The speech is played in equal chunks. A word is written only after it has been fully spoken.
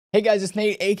Hey guys, it's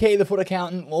Nate, aka the FUT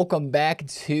Accountant. Welcome back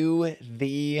to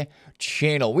the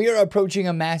channel. We are approaching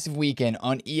a massive weekend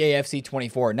on EAFC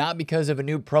 24, not because of a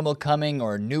new promo coming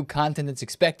or new content that's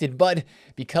expected, but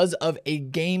because of a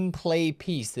gameplay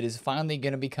piece that is finally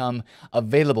going to become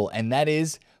available, and that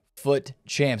is FUT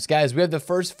Champs. Guys, we have the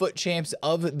first FUT Champs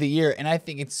of the year, and I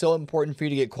think it's so important for you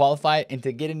to get qualified and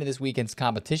to get into this weekend's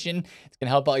competition. It's going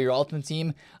to help out your ultimate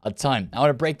team a ton. I want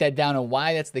to break that down and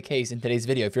why that's the case in today's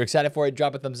video. If you're excited for it,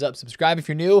 drop a thumbs up, subscribe if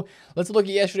you're new. Let's look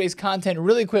at yesterday's content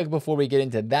really quick before we get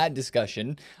into that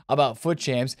discussion about FUT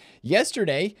Champs.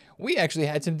 Yesterday, we actually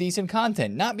had some decent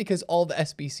content, not because all the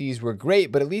SBCs were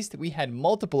great, but at least we had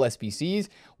multiple SBCs,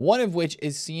 one of which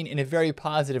is seen in a very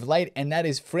positive light, and that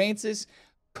is Francis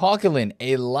Coquelin,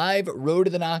 a live Road to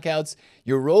the Knockouts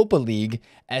Europa League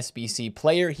SBC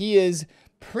player. He is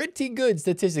pretty good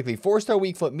statistically. 4-star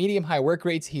weak foot, medium high work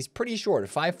rates. He's pretty short,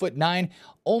 5'9",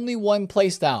 only one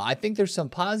playstyle. I think there's some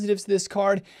positives to this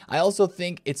card. I also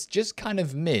think it's just kind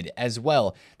of mid as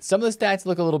well. Some of the stats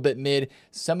look a little bit mid.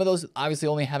 Some of those, obviously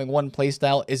only having one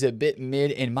playstyle, is a bit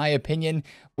mid in my opinion.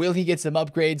 Will he get some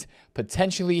upgrades?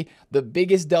 Potentially. The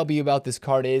biggest W about this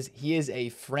card is he is a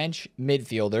French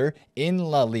midfielder in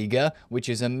La Liga, which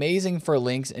is amazing for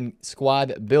links and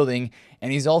squad building.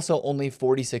 And he's also only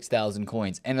 46,000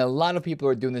 coins. And a lot of people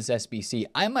are doing this SBC.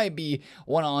 I might be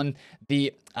one on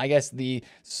the, I guess, the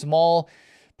small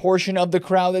portion of the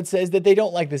crowd that says that they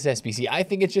don't like this SBC. I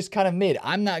think it's just kind of mid.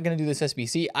 I'm not going to do this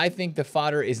SBC. I think the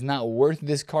fodder is not worth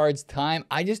this card's time.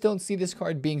 I just don't see this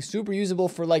card being super usable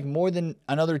for like more than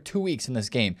another 2 weeks in this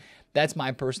game. That's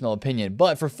my personal opinion.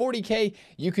 But for 40K,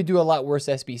 you could do a lot worse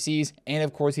SBCs. And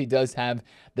of course, he does have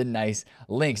the nice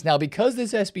links. Now, because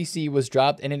this SBC was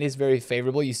dropped and it is very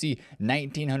favorable, you see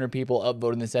 1,900 people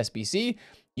upvoting this SBC.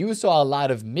 You saw a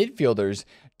lot of midfielders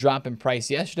drop in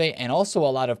price yesterday, and also a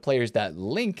lot of players that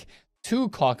link to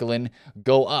Coquelin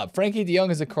go up. Frankie de Jong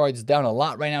is a card that's down a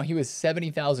lot right now. He was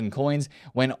 70,000 coins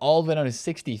when all the way down to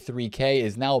 63K,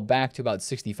 is now back to about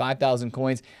 65,000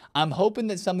 coins. I'm hoping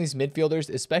that some of these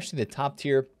midfielders, especially the top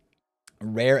tier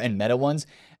rare and meta ones,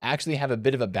 actually have a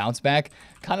bit of a bounce back,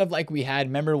 kind of like we had.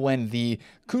 Remember when the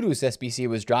Kudus SBC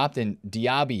was dropped and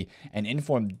Diaby and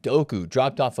Informed Doku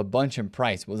dropped off a bunch in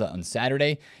price? What was that, on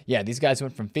Saturday? Yeah, these guys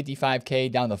went from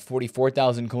 55K down to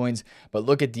 44,000 coins. But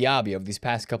look at Diaby over these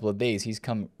past couple of days. He's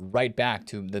come right back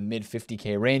to the mid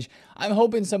 50K range. I'm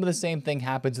hoping some of the same thing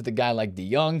happens with a guy like de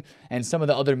Jong and some of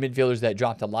the other midfielders that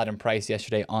dropped a lot in price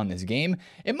yesterday on this game.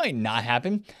 It might not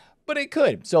happen, but it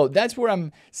could. So that's where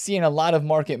I'm seeing a lot of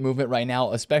market movement right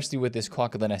now, especially with this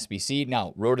Coquelin SBC.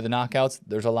 Now, Road to the Knockouts,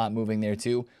 there's a lot moving there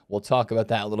too. We'll talk about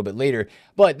that a little bit later.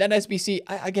 But that SBC,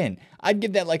 again, I'd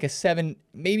give that like a 7,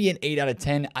 maybe an 8 out of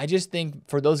 10. I just think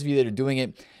for those of you that are doing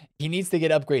it, he needs to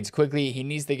get upgrades quickly. He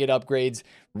needs to get upgrades,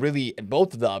 really,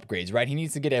 both of the upgrades, right? He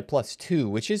needs to get a +2,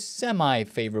 which is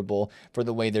semi-favorable for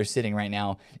the way they're sitting right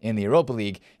now in the Europa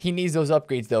League. He needs those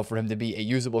upgrades, though, for him to be a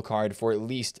usable card for at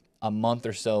least a month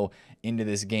or so into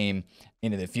this game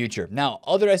into the future. Now,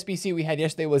 other SBC we had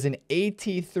yesterday was an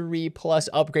 83 plus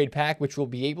upgrade pack, which we'll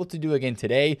be able to do again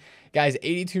today. Guys,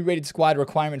 82 rated squad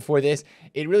requirement for this.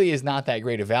 It really is not that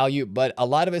great a value, but a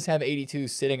lot of us have 82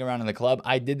 sitting around in the club.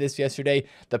 I did this yesterday.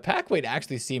 The pack weight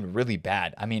actually seemed really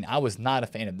bad. I mean, I was not a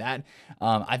fan of that.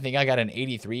 I think I got an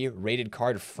 83 rated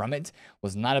card from it.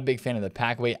 Was not a big fan of the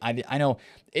pack weight. I know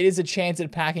it is a chance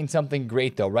at packing something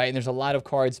great though, right? And there's a lot of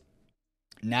cards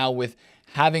now with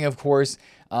having, of course,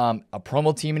 a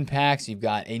promo team in packs. You've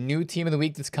got a new team of the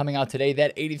week that's coming out today.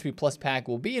 That 83 plus pack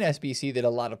will be an SBC that a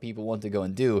lot of people want to go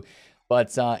and do,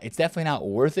 but it's definitely not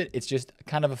worth it. It's just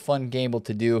kind of a fun gamble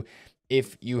to do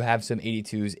if you have some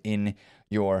 82s in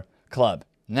your club.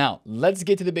 Now, let's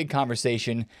get to the big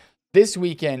conversation. This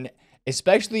weekend,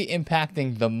 especially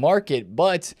impacting the market,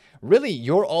 but really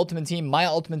your ultimate team, my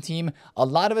ultimate team, a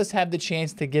lot of us have the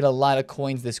chance to get a lot of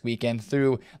coins this weekend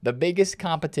through the biggest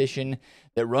competition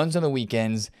that runs on the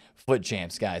weekends, FUT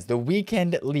Champs, guys. The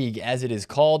weekend league, as it is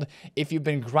called. If you've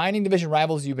been grinding division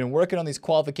rivals, you've been working on these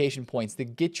qualification points to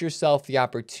get yourself the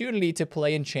opportunity to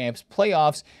play in Champs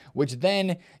playoffs, which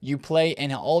then you play,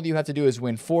 and all you have to do is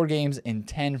win 4 games in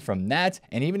 10 from that.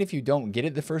 And even if you don't get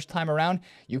it the first time around,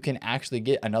 you can actually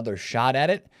get another shot at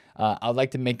it. I'd like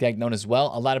to make that known as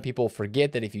well. A lot of people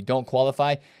forget that if you don't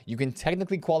qualify, you can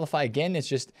technically qualify again. It's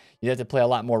just you have to play a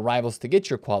lot more rivals to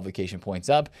get your qualification points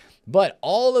up. But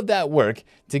all of that work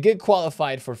to get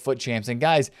qualified for FUT Champs. And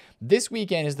guys, this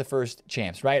weekend is the first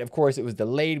Champs, right? Of course, it was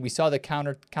delayed. We saw the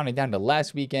counting down to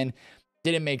last weekend.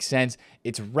 Didn't make sense.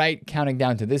 It's right counting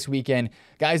down to this weekend.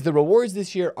 Guys, the rewards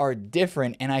this year are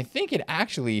different, and I think it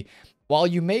actually while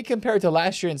you may compare it to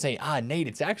last year and say, Nate,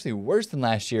 it's actually worse than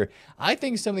last year, I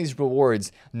think some of these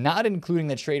rewards, not including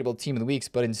the tradable team of the weeks,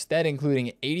 but instead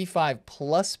including 85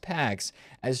 plus packs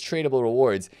as tradable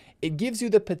rewards, it gives you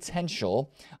the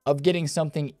potential of getting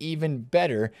something even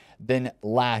better than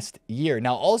last year.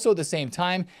 Now, also at the same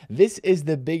time, this is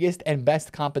the biggest and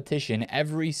best competition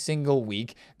every single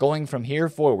week going from here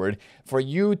forward for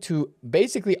you to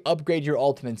basically upgrade your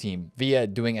ultimate team via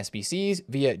doing SBCs,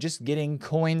 via just getting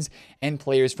coins and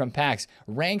players from packs.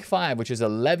 Rank 5, which is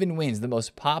 11 wins, the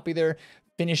most popular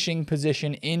finishing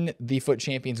position in the FUT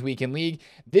Champions Weekend League.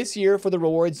 This year for the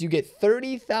rewards, you get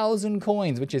 30,000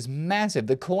 coins, which is massive.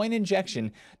 The coin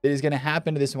injection that is going to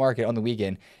happen to this market on the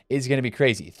weekend is going to be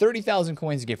crazy. 30,000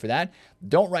 coins to get for that.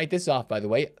 Don't write this off, by the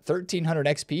way. 1,300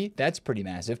 XP, that's pretty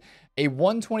massive. A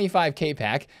 125k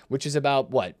pack, which is about,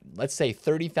 what, let's say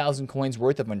 30,000 coins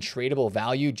worth of untradeable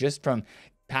value just from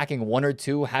packing one or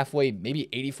two halfway, maybe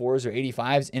 84s or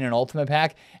 85s in an ultimate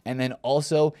pack, and then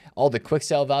also all the quick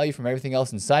sell value from everything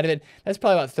else inside of it. That's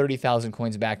probably about 30,000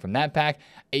 coins back from that pack.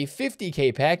 A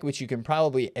 50k pack, which you can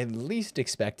probably at least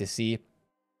expect to see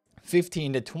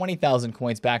 15 to 20,000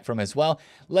 coins back from as well.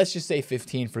 Let's just say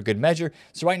 15 for good measure.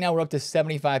 So right now we're up to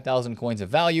 75,000 coins of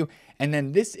value. And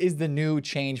then this is the new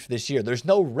change for this year. There's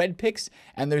no red picks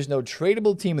and there's no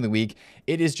tradable team of the week.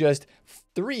 It is just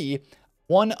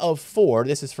 1 of 4,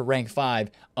 this is for rank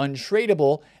 5,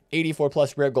 untradeable 84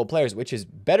 plus rare gold players, which is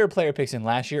better player picks than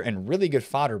last year and really good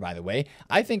fodder, by the way.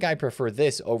 I think I prefer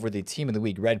this over the team of the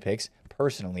week red picks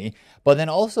personally, but then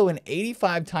also an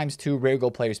 85 times 2 rare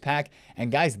gold players pack.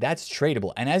 And guys, that's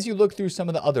tradable. And as you look through some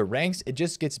of the other ranks, it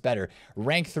just gets better.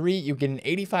 Rank 3, you get an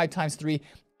 85 times 3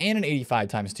 and an 85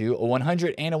 times 2, a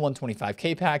 100 and a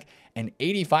 125k pack, and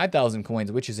 85,000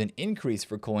 coins, which is an increase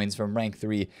for coins from rank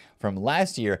 3 from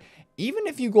last year. Even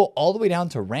if you go all the way down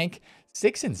to rank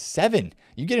 6 and 7,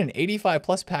 you get an 85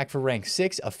 plus pack for rank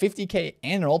 6, a 50k,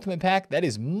 and an ultimate pack. That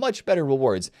is much better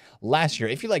rewards last year.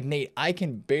 If you're like, Nate, I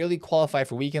can barely qualify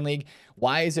for Weekend League,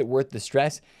 why is it worth the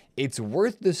stress? It's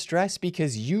worth the stress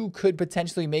because you could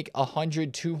potentially make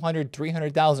 100, 200,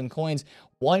 300,000 coins.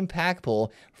 One pack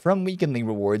pull from Weekend League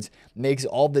rewards makes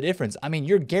all the difference. I mean,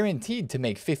 you're guaranteed to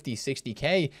make 50,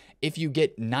 60k if you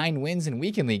get 9 wins in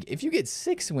Weekend League. If you get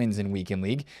 6 wins in Weekend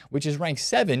League, which is rank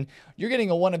 7, you're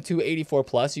getting a 1 of 2 84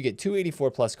 plus. You get 2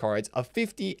 84 plus cards, a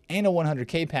 50 and a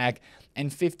 100k pack, and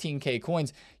 15k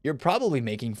coins. You're probably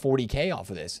making 40k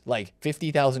off of this, like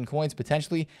 50,000 coins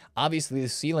potentially. Obviously, the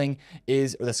ceiling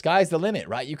is, or the sky's the limit,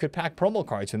 right? You could pack promo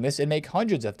cards from this and make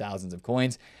hundreds of thousands of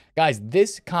coins. Guys,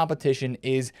 this competition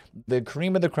is the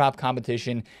cream of the crop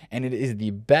competition, and it is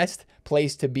the best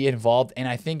place to be involved. And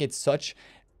I think it's such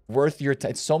worth your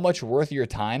it's so much worth your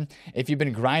time. If you've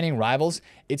been grinding rivals,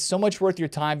 it's so much worth your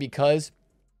time because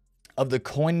of the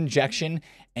coin injection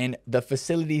and the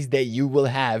facilities that you will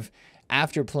have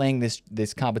after playing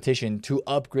this competition to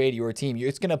upgrade your team.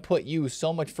 It's going to put you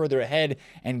so much further ahead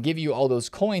and give you all those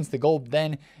coins to go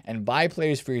then and buy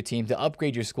players for your team to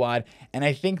upgrade your squad. And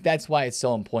I think that's why it's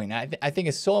so important. I think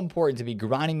it's so important to be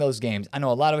grinding those games. I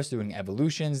know a lot of us doing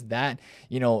evolutions. That,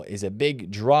 is a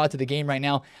big draw to the game right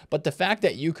now. But the fact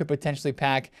that you could potentially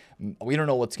pack, we don't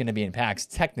know what's going to be in packs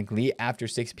technically after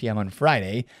 6 p.m. on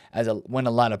Friday, when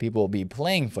a lot of people will be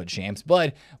playing FUT Champs.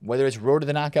 But whether it's Road to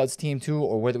the Knockouts Team 2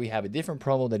 or whether we have a different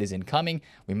promo that is incoming,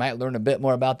 we might learn a bit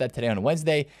more about that today on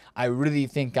Wednesday. I really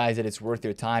think, guys, that it's worth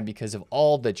your time because of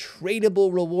all the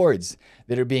tradable rewards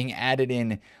that are being added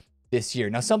in this year.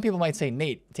 Now, some people might say,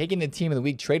 Nate, taking the Team of the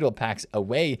Week tradable packs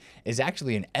away is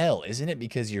actually an L, isn't it?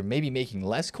 Because you're maybe making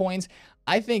less coins.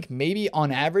 I think maybe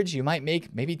on average, you might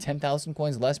make maybe 10,000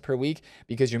 coins less per week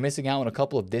because you're missing out on a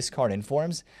couple of discard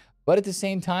informs. But at the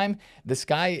same time, the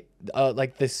sky,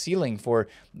 like the ceiling for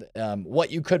what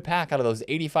you could pack out of those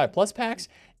 85 plus packs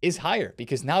is higher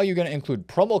because now you're going to include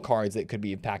promo cards that could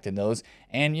be packed in those.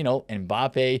 And,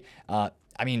 Mbappe,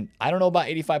 I mean, I don't know about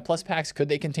 85 plus packs. Could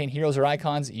they contain heroes or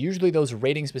icons? Usually those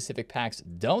rating specific packs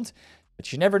don't,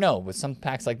 but you never know. With some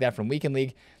packs like that from Weekend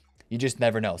League, you just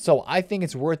never know. So I think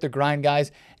it's worth the grind,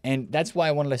 guys. And that's why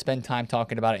I wanted to spend time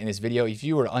talking about it in this video. If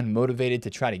you are unmotivated to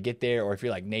try to get there, or if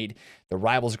you're like, Nate, the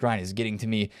Rivals grind is getting to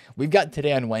me. We've got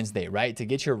today on Wednesday, right? To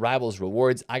get your Rivals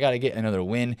rewards, I got to get another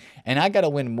win. And I got to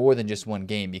win more than just one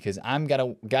game because I'm got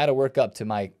to work up to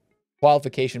my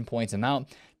qualification points amount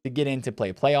to get in to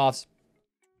play playoffs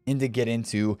and to get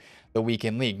into the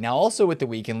Weekend League. Now, also with the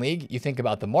Weekend League, you think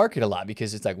about the market a lot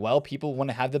because it's like, well, people want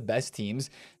to have the best teams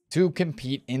to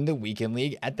compete in the Weekend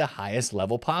League at the highest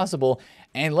level possible.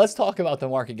 And let's talk about the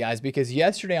market, guys, because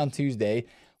yesterday on Tuesday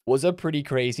was a pretty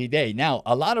crazy day. Now,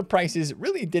 a lot of prices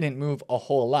really didn't move a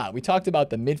whole lot. We talked about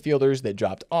the midfielders that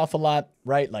dropped off a lot,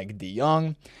 right? Like De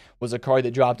Jong was a card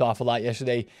that dropped off a lot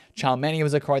yesterday. Chalmany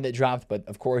was a card that dropped, but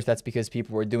of course that's because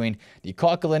people were doing the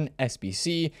Coquelin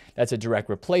SBC. That's a direct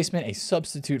replacement, a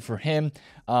substitute for him.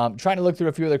 Trying to look through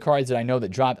a few other cards that I know that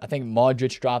dropped. I think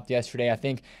Modric dropped yesterday. I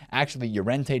think actually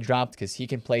Llorente dropped because he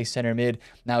can play center mid.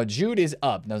 Now Jude is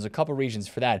up. There's a couple reasons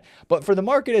for that, but for the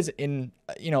market as in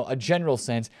a general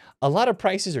sense, a lot of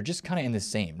prices are just kind of in the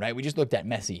same, right? We just looked at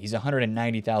Messi. He's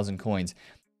 190,000 coins.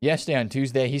 Yesterday on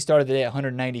Tuesday, he started the day at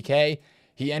 190K.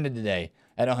 He ended the day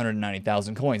at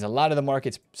 190,000 coins. A lot of the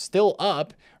market's still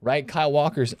up, right? Kyle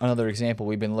Walker's another example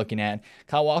we've been looking at.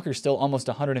 Kyle Walker's still almost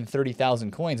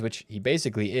 130,000 coins, which he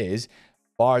basically is,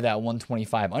 bar that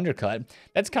 125 undercut.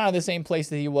 That's kind of the same place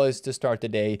that he was to start the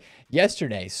day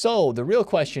yesterday. So the real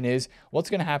question is, what's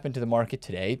going to happen to the market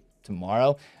today,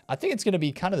 tomorrow? I think it's going to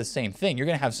be kind of the same thing. You're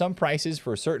going to have some prices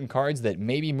for certain cards that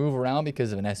maybe move around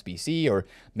because of an SBC, or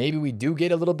maybe we do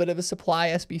get a little bit of a supply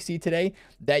SBC today.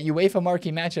 That UEFA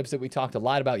marquee matchups that we talked a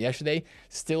lot about yesterday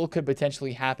still could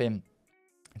potentially happen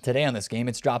today on this game.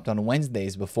 It's dropped on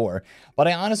Wednesdays before, but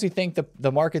I honestly think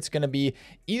the market's going to be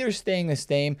either staying the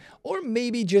same or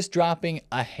maybe just dropping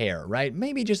a hair, right?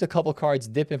 Maybe just a couple cards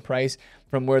dip in price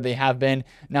from where they have been.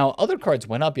 Now, other cards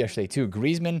went up yesterday too.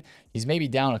 Griezmann, he's maybe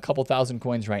down a couple thousand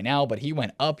coins right now, but he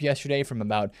went up yesterday from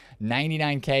about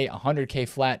 99K, 100K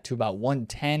flat to about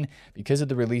 110 because of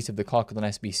the release of the Coquelin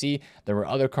SBC. There were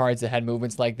other cards that had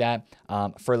movements like that.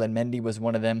 Ferland Mendy was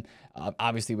one of them,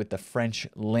 obviously with the French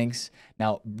links.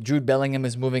 Now, Jude Bellingham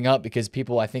is moving up because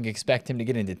people, I think, expect him to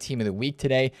get into Team of the Week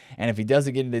today. And if he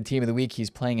doesn't get into Team of the Week, he's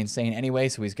playing insane anyway,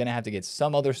 so he's going to have to get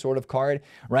some other sort of card,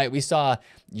 right? We saw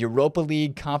Europa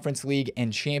League, Conference League,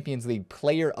 and Champions League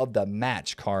Player of the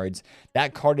Match cards.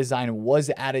 That card design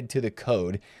was added to the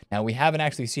code. Now, we haven't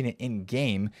actually seen it in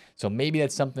game, so maybe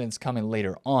that's something that's coming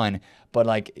later on. But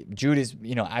like Jude is,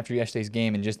 after yesterday's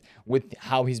game and just with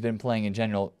how he's been playing in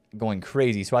general, going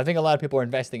crazy. So I think a lot of people are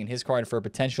investing in his card for a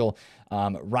potential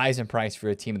rise in price for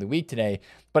a Team of the Week today.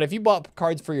 But if you bought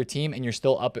cards for your team and you're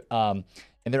still up,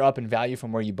 and they're up in value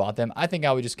from where you bought them, I think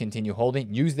I would just continue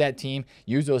holding. Use that team,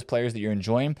 use those players that you're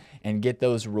enjoying, and get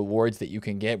those rewards that you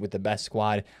can get with the best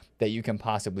squad that you can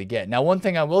possibly get. Now, one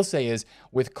thing I will say is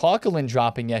with Coquelin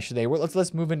dropping yesterday,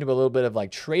 let's move into a little bit of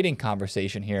like trading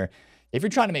conversation here. If you're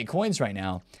trying to make coins right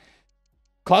now,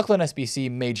 Coquelin SBC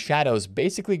made shadows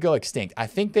basically go extinct. I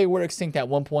think they were extinct at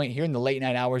one point here in the late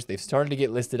night hours. They've started to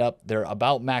get listed up. They're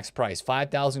about max price,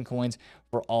 5,000 coins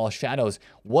for all shadows.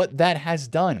 What that has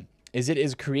done is it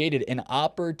has created an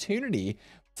opportunity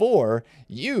for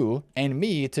you and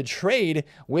me to trade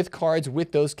with cards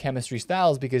with those chemistry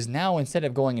styles, because now instead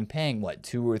of going and paying what,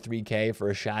 2 or 3K for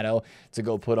a shadow to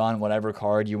go put on whatever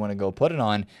card you want to go put it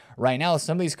on, right now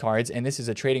some of these cards, and this is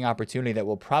a trading opportunity that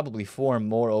will probably form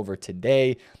more over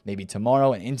today, maybe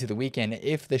tomorrow and into the weekend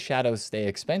if the shadows stay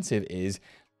expensive, is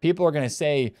people are going to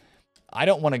say, I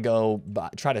don't want to go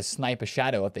try to snipe a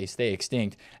shadow if they stay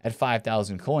extinct at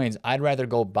 5,000 coins. I'd rather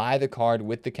go buy the card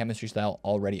with the chemistry style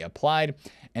already applied.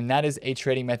 And that is a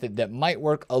trading method that might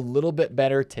work a little bit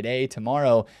better today,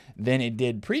 tomorrow, than it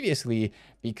did previously,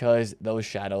 because those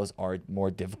shadows are more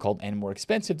difficult and more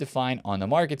expensive to find on the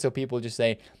market. So people just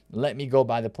say, let me go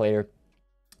buy the player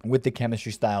with the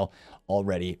chemistry style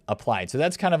already applied. So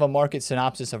that's kind of a market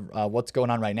synopsis of what's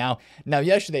going on right now. Now,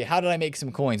 yesterday, how did I make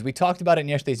some coins? We talked about it in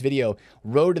yesterday's video.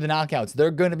 Road to the knockouts. They're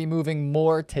going to be moving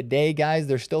more today, guys.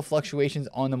 There's still fluctuations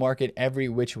on the market every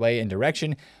which way and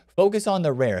direction. Focus on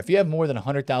the rare. If you have more than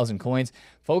 100,000 coins,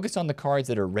 focus on the cards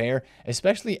that are rare,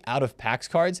 especially out of packs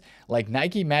cards like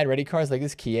Nike Mad Ready cards like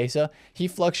this Chiesa. He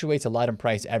fluctuates a lot in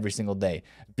price every single day.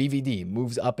 BVD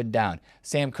moves up and down.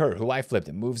 Sam Kerr, who I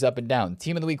flipped, moves up and down.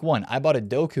 Team of the Week 1. I bought a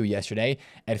Doku yesterday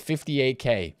at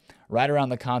 58K, right around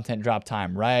the content drop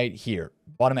time, right here.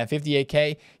 Bought him at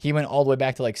 58K. He went all the way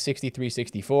back to like 63,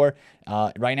 64.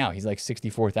 Right now, he's like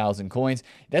 64,000 coins.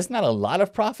 That's not a lot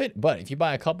of profit, but if you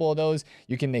buy a couple of those,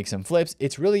 you can make some flips.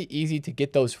 It's really easy to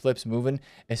get those flips moving,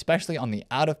 especially on the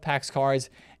out-of-packs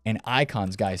cards and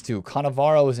icons, guys, too.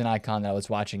 Cannavaro is an icon that I was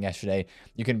watching yesterday.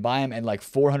 You can buy him at like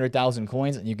 400,000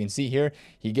 coins, and you can see here,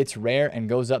 he gets rare and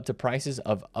goes up to prices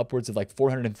of upwards of like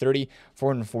 430,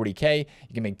 440K.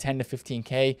 You can make 10 to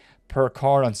 15K per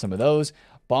card on some of those.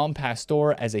 Bomb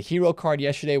Pastor as a hero card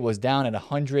yesterday was down at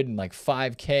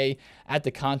 105K at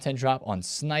the content drop on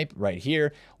Snipe right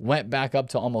here. Went back up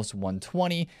to almost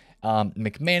 120.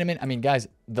 McManaman, I mean, guys,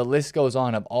 the list goes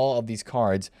on of all of these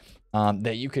cards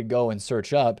that you could go and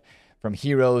search up from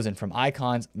heroes and from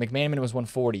icons. McManaman was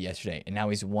 140 yesterday, and now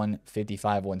he's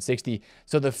 155, 160.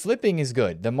 So the flipping is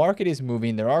good. The market is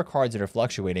moving. There are cards that are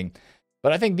fluctuating.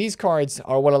 But I think these cards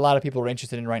are what a lot of people are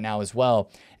interested in right now as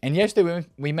well. And yesterday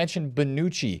we mentioned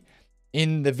Bonucci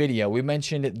in the video. We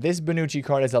mentioned this Bonucci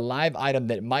card as a live item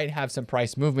that might have some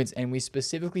price movements. And we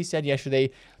specifically said yesterday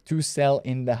to sell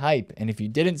in the hype. And if you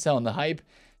didn't sell in the hype,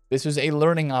 this was a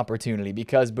learning opportunity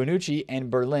because Bonucci and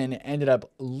Berlin ended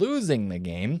up losing the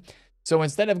game. So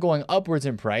instead of going upwards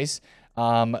in price,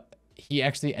 he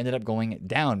actually ended up going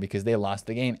down because they lost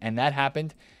the game. And that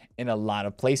happened in a lot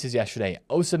of places yesterday.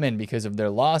 Osimhen because of their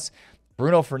loss,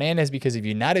 Bruno Fernandes because of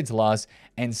United's loss,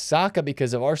 and Saka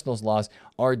because of Arsenal's loss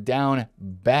are down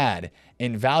bad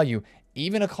in value.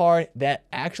 Even a card that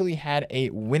actually had a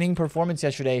winning performance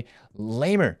yesterday,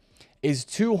 Lamer, is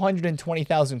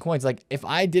 220,000 coins. Like, if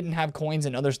I didn't have coins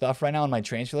and other stuff right now on my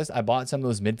transfer list, I bought some of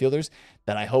those midfielders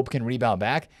that I hope can rebound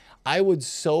back. I would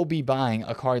so be buying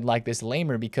a card like this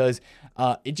Lamer because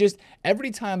it just,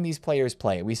 every time these players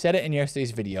play, we said it in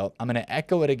yesterday's video, I'm going to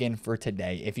echo it again for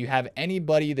today. If you have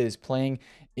anybody that is playing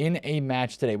in a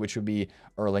match today, which would be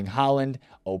Erling Haaland,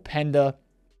 Openda,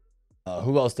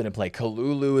 who else didn't play?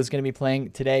 Kalulu is going to be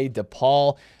playing today.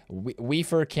 DePaul.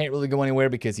 Weaver can't really go anywhere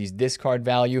because he's discard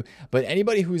value. But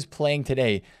anybody who's playing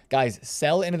today, guys,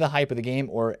 sell into the hype of the game,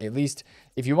 or at least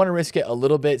if you want to risk it a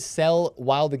little bit, sell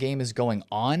while the game is going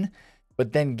on,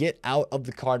 but then get out of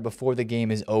the card before the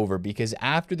game is over, because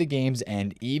after the games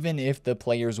end, even if the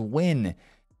players win,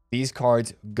 these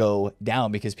cards go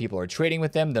down because people are trading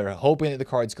with them. They're hoping that the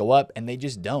cards go up, and they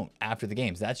just don't after the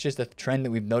games. That's just a trend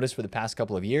that we've noticed for the past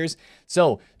couple of years.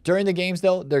 So during the games,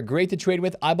 though, they're great to trade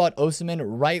with. I bought Osimhen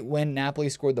right when Napoli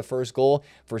scored the first goal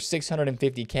for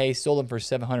 650K, sold him for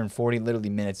 740 literally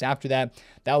minutes after that.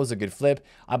 That was a good flip.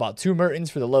 I bought 2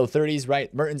 Mertens for the low 30s,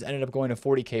 right? Mertens ended up going to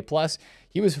 40K plus.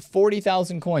 He was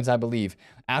 40,000 coins, I believe,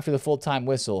 after the full-time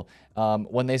whistle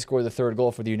when they scored the third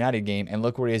goal for the United game. And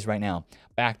look where he is right now,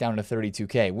 back down to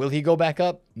 32K. Will he go back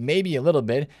up? Maybe a little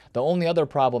bit. The only other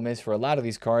problem is for a lot of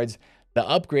these cards, the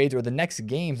upgrades or the next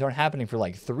games aren't happening for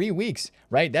like 3 weeks,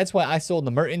 right? That's why I sold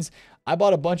the Mertens. I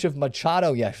bought a bunch of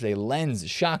Machado yesterday. Lens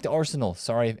shocked Arsenal.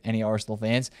 Sorry, any Arsenal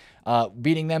fans.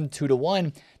 Beating them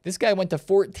 2-1. This guy went to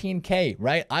 14K,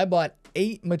 right? I bought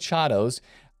 8 Machados,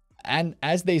 and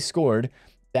as they scored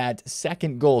that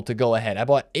second goal to go ahead, I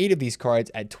bought 8 of these cards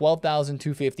at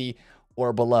 12,250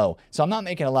 or below. So I'm not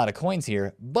making a lot of coins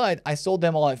here, but I sold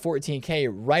them all at 14K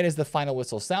right as the final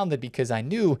whistle sounded because I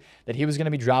knew that he was going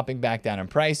to be dropping back down in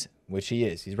price, which he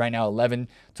is. He's right now 11,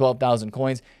 12,000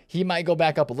 coins. He might go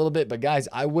back up a little bit, but guys,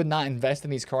 I would not invest in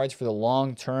these cards for the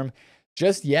long term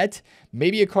just yet.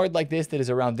 Maybe a card like this that is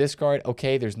around this card,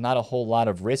 okay, there's not a whole lot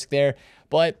of risk there,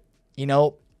 but you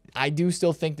know, I do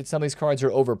still think that some of these cards are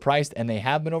overpriced, and they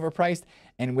have been overpriced.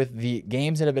 And with the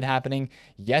games that have been happening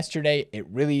yesterday, it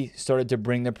really started to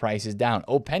bring the prices down.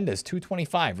 Openda's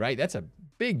 225, right? That's a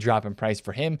big drop in price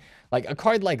for him. Like a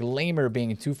card like Lamer being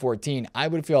 214, I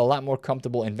would feel a lot more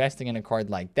comfortable investing in a card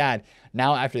like that.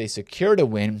 Now, after they secured a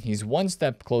win, he's one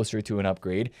step closer to an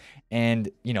upgrade. And,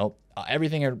 you know,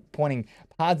 everything are pointing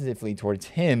positively towards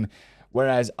him.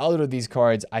 Whereas other of these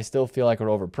cards, I still feel like are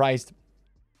overpriced.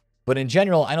 But in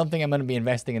general, I don't think I'm going to be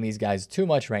investing in these guys too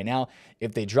much right now.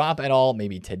 If they drop at all,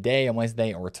 maybe today on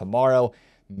Wednesday or tomorrow,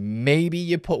 maybe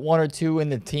you put 1 or 2 in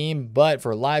the team. But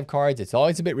for live cards, it's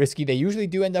always a bit risky. They usually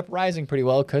do end up rising pretty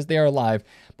well because they are live.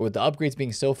 But with the upgrades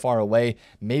being so far away,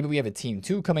 maybe we have a team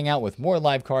 2 coming out with more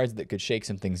live cards that could shake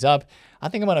some things up. I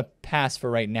think I'm going to pass for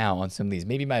right now on some of these.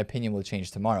 Maybe my opinion will change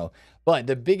tomorrow. But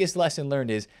the biggest lesson learned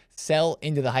is sell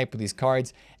into the hype of these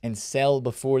cards and sell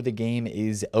before the game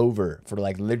is over for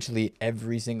like literally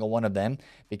every single one of them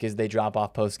because they drop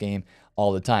off post game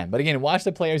all the time. But again, watch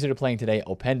the players that are playing today.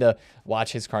 Openda,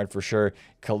 watch his card for sure.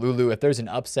 Kalulu, if there's an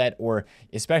upset, or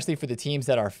especially for the teams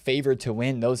that are favored to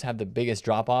win, those have the biggest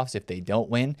drop-offs if they don't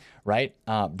win, right?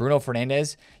 Bruno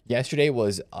Fernandes yesterday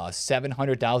was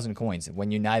 700,000 coins when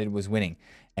United was winning.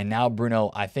 And now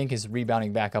Bruno, I think, is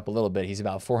rebounding back up a little bit. He's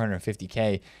about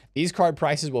 450K. These card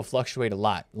prices will fluctuate a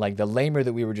lot. Like the Lamer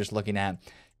that we were just looking at,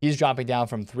 he's dropping down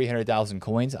from 300,000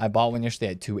 coins. I bought one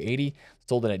yesterday at 280,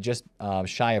 sold it at just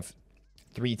shy of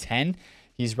 310.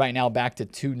 He's right now back to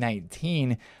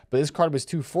 219, but this card was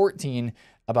 214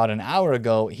 about an hour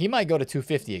ago. He might go to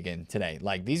 250 again today.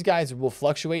 Like these guys will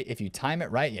fluctuate if you time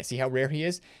it right. Yeah, see how rare he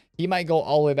is? He might go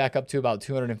all the way back up to about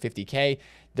 250K.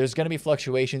 There's going to be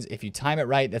fluctuations. If you time it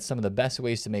right, that's some of the best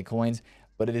ways to make coins,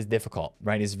 but it is difficult,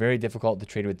 right? It's very difficult to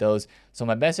trade with those. So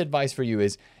my best advice for you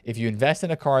is if you invest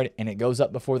in a card and it goes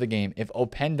up before the game, if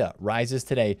Openda rises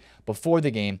today before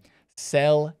the game,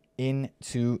 sell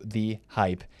into the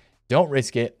hype. Don't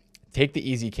risk it. Take the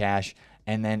easy cash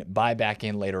and then buy back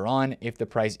in later on if the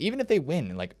price, even if they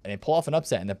win, like, and they pull off an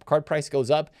upset and the card price goes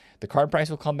up, the card price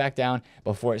will come back down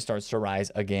before it starts to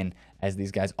rise again, as these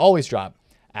guys always drop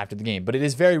after the game. But it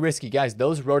is very risky, guys.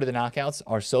 Those road to the knockouts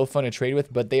are so fun to trade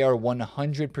with, but they are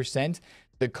 100%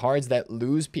 the cards that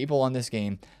lose people on this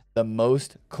game the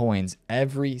most coins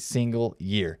every single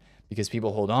year, because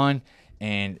people hold on.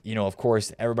 And, you know, of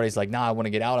course, everybody's like, nah, I want to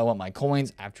get out. I want my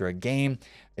coins after a game,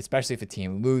 especially if a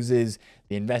team loses.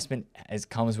 The investment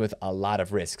comes with a lot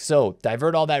of risk. So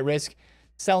divert all that risk,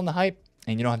 sell in the hype,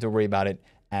 and you don't have to worry about it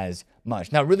as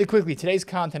much. Now, really quickly, today's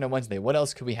content on Wednesday, what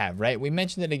else could we have, right? We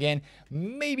mentioned it again,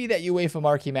 maybe that UEFA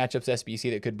marquee matchups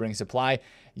SBC that could bring supply.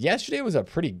 Yesterday was a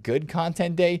pretty good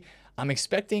content day. I'm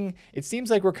expecting, it seems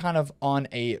like we're kind of on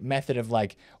a method of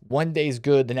like one day's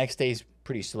good, the next day's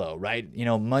pretty slow, right? You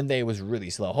know, Monday was really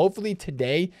slow. Hopefully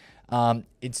today,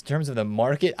 in terms of the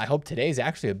market, I hope today is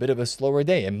actually a bit of a slower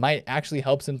day. It might actually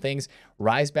help some things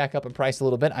rise back up in price a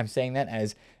little bit. I'm saying that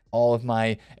as all of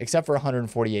my, except for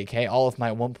 148K, all of my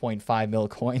 1.5 mil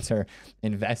coins are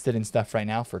invested in stuff right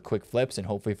now for quick flips and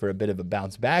hopefully for a bit of a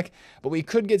bounce back. But we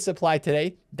could get supply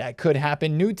today. That could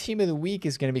happen. New team of the week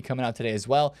is going to be coming out today as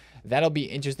well. That'll be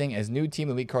interesting, as new team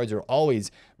of the week cards are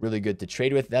always really good to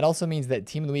trade with. That also means that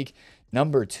team of the week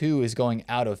number 2 is going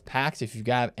out of packs if you've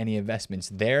got any investments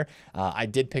there. I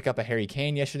did pick up a Harry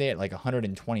Kane yesterday at like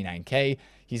 129K.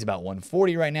 He's about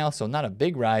 140 right now, so not a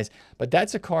big rise, but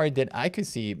that's a card that I could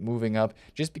see moving up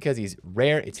just because he's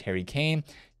rare. It's Harry Kane.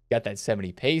 Got that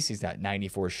 70 pace. He's got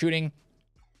 94 shooting.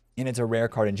 And it's a rare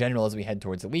card in general as we head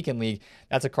towards the weekend league.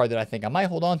 That's a card that I think I might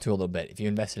hold on to a little bit. If you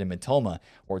invested in Matoma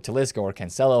or Talisca or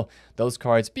Cancelo, those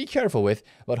cards be careful with,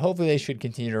 but hopefully they should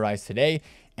continue to rise today.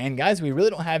 And guys, we really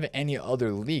don't have any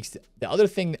other leaks. The other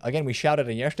thing, again, we shouted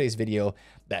in yesterday's video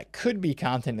that could be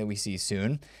content that we see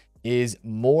soon is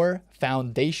more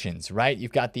foundations, right?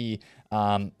 You've got the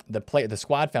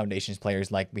squad foundations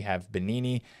players, like we have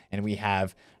Benini and we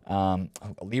have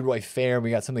Leroy Fair.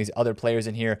 We got some of these other players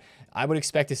in here. I would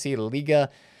expect to see Liga,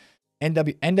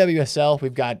 NWSL.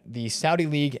 We've got the Saudi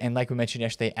League, and like we mentioned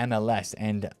yesterday, MLS,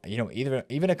 and you know,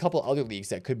 even a couple other leagues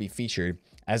that could be featured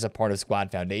as a part of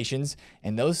squad foundations.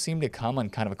 And those seem to come on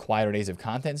kind of quieter days of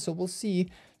content. So we'll see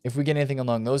if we get anything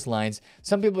along those lines.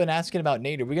 Some people have been asking about,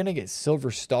 Nate, are we going to get silver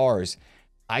stars?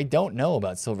 I don't know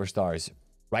about silver stars,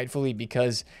 rightfully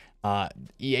because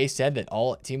EA said that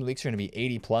all team of the weeks are going to be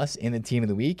 80 plus in the team of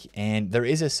the week. And there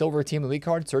is a silver team of the week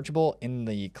card searchable in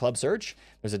the club search.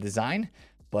 There's a design,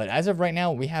 but as of right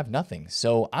now, we have nothing.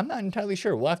 So I'm not entirely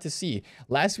sure. We'll have to see.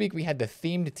 Last week, we had the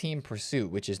themed team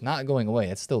pursuit, which is not going away.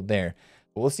 It's still there.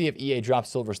 But we'll see if EA drops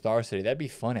silver stars today. That'd be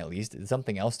fun, at least. It's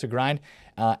something else to grind.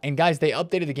 And guys, they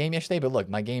updated the game yesterday, but look,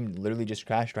 my game literally just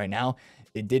crashed right now.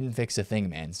 It didn't fix a thing,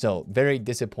 man. So very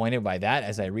disappointed by that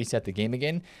as I reset the game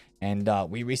again. And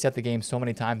we reset the game so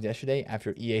many times yesterday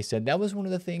after EA said that was one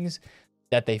of the things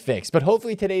that they fixed. But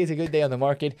hopefully today is a good day on the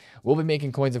market. We'll be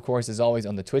making coins, of course, as always,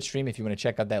 on the Twitch stream. If you want to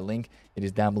check out that link, it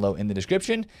is down below in the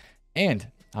description. And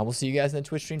I will see you guys in the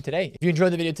Twitch stream today. If you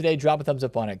enjoyed the video today, drop a thumbs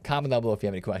up on it. Comment down below if you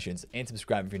have any questions. And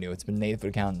subscribe if you're new. It's been Nate, the FUT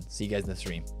Accountant. See you guys in the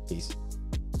stream. Peace.